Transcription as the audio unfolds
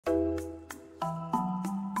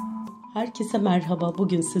Herkese merhaba.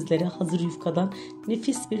 Bugün sizlere hazır yufkadan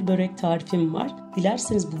nefis bir börek tarifim var.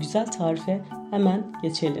 Dilerseniz bu güzel tarife hemen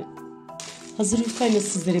geçelim. Hazır yufkayla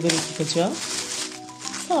sizlere börek yapacağım.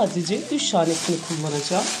 Sadece 3 tanesini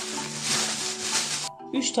kullanacağım.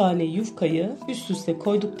 3 tane yufkayı üst üste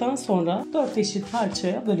koyduktan sonra 4 eşit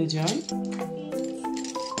parçaya böleceğim.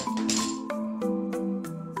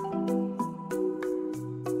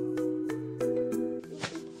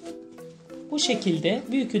 Bu şekilde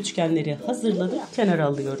büyük üçgenleri hazırladık, kenara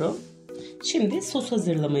alıyorum. Şimdi sos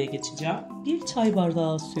hazırlamaya geçeceğim. 1 çay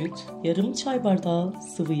bardağı süt, yarım çay bardağı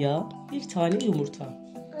sıvı yağ, 1 tane yumurta.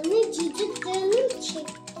 Anne ciciklerini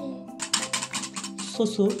çekti.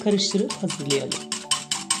 Sosu karıştırıp hazırlayalım.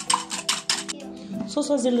 Sos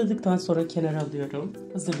hazırladıktan sonra kenara alıyorum.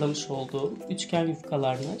 Hazırlamış olduğum üçgen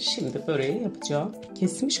yufkalarını şimdi böreği yapacağım.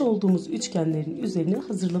 Kesmiş olduğumuz üçgenlerin üzerine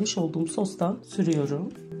hazırlamış olduğum sostan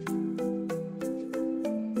sürüyorum.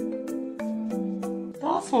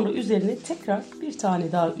 Daha sonra üzerine tekrar bir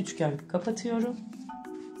tane daha üçgen kapatıyorum.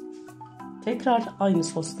 Tekrar aynı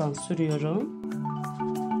sostan sürüyorum.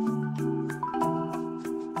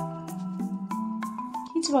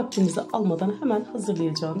 Hiç vaktinizi almadan hemen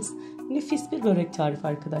hazırlayacağınız nefis bir börek tarifi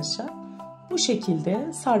arkadaşlar. Bu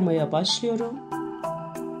şekilde sarmaya başlıyorum.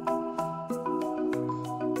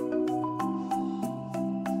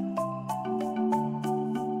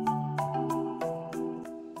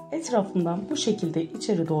 Etrafından bu şekilde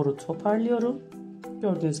içeri doğru toparlıyorum.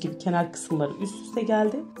 Gördüğünüz gibi kenar kısımları üst üste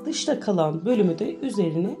geldi. Dışta kalan bölümü de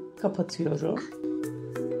üzerine kapatıyorum.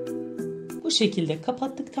 Bu şekilde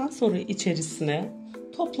kapattıktan sonra içerisine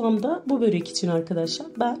toplamda bu börek için arkadaşlar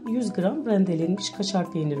ben 100 gram rendelenmiş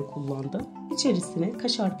kaşar peyniri kullandım. İçerisine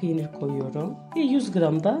kaşar peynir koyuyorum ve 100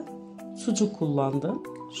 gram da sucuk kullandım.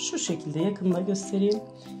 Şu şekilde yakında göstereyim.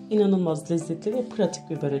 İnanılmaz lezzetli ve pratik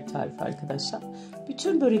bir börek tarifi arkadaşlar.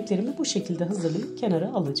 Bütün böreklerimi bu şekilde hazırlayıp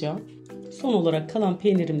kenara alacağım. Son olarak kalan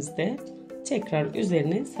peynirimizi de tekrar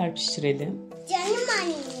üzerine serpiştirelim. Canım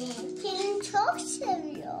annem seni çok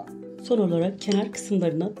seviyor. Son olarak kenar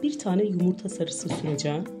kısımlarına bir tane yumurta sarısı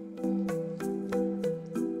süreceğim.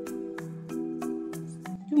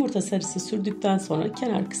 Yumurta sarısı sürdükten sonra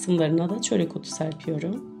kenar kısımlarına da çörek otu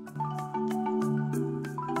serpiyorum.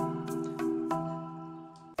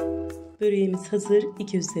 Böreğimiz hazır.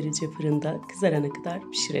 200 derece fırında kızarana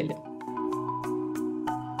kadar pişirelim.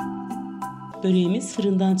 Böreğimiz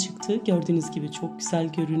fırından çıktı. Gördüğünüz gibi çok güzel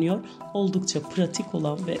görünüyor. Oldukça pratik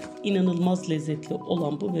olan ve inanılmaz lezzetli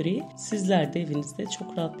olan bu böreği sizler de evinizde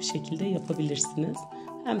çok rahat bir şekilde yapabilirsiniz.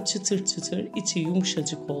 Hem çıtır çıtır, içi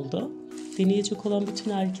yumuşacık oldu. Deneyecek olan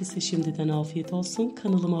bütün herkese şimdiden afiyet olsun.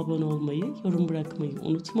 Kanalıma abone olmayı, yorum bırakmayı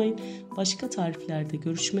unutmayın. Başka tariflerde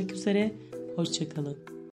görüşmek üzere. Hoşça kalın.